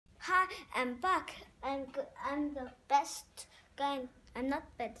I'm back. I'm the best guy. I'm not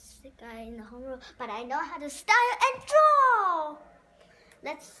the best guy in the whole world, but I know how to style and draw.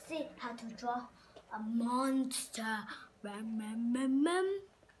 Let's see how to draw a monster.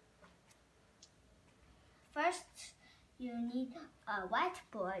 First, you need a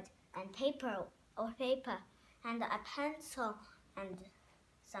whiteboard and paper and a pencil and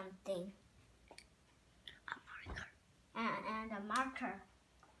something. And a marker.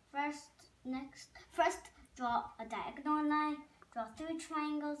 First, draw a diagonal line. Draw 3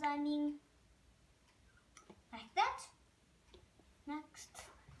 triangles, like that. Next,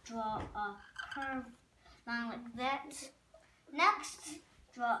 draw a curved line like that. Next,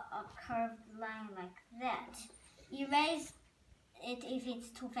 draw a curved line like that. Erase it if it's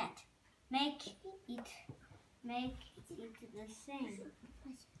too fat. Make it the same,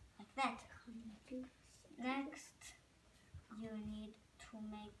 like that. Next, you need to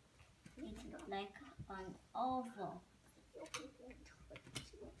make it like an oval.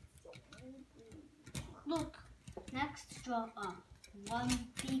 Look, next draw one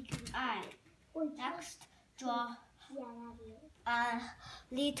big eye. Next, draw a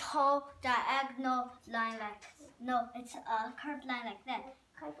little diagonal line it's a curved line like that.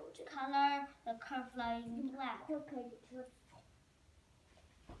 Color the curved line black.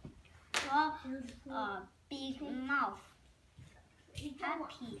 Draw a big mouth.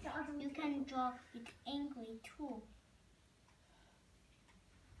 Happy. You can draw it angry too.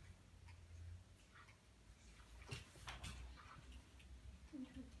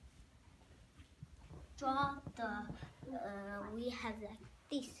 Draw we have like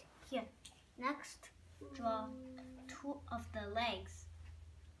this here. Next, draw 2 of the legs.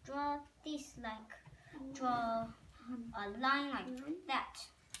 Draw a line like that.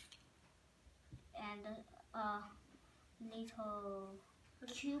 And a little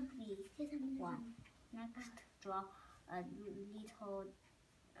cubey one. Next, draw a little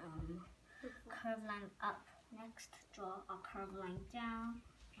curved line up. Next, draw a curved line down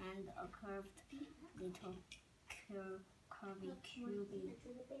and a curved little curvy cubey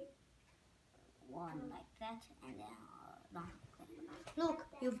one like that, and then look,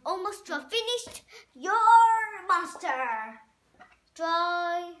 you've almost finished your monster.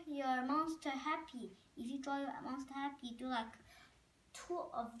 Draw your monster happy. If you draw your monster happy, do like two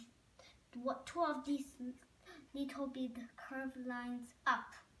of these little bit curved lines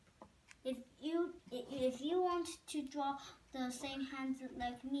up. If you want to draw the same hands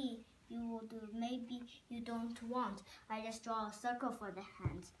like me, you will do. Maybe you don't want. I just draw a circle for the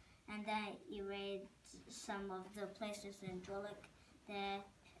hands, and then erase some of the places and draw like that,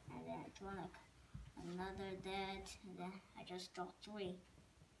 and then draw like another that, and then I just draw 3.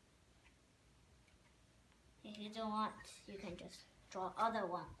 If you don't want, you can just draw other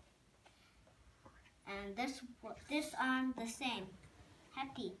one. And this arm the same.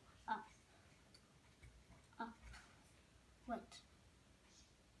 Happy. Up. Wait.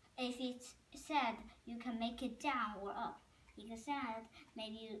 If it's sad, you can make it down or up. If it's sad,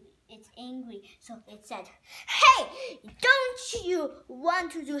 maybe it's angry, so it said, "Hey, don't you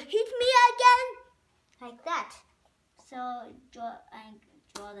want to hit me again?" Like that. So draw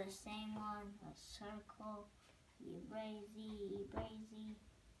the same one, a circle, erase,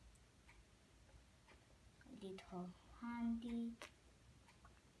 little handy.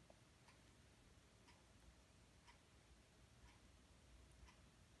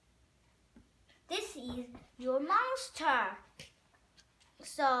 This is your monster.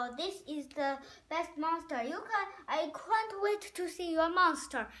 So this is the best monster. I can't wait to see your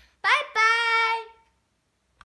monster. Bye bye.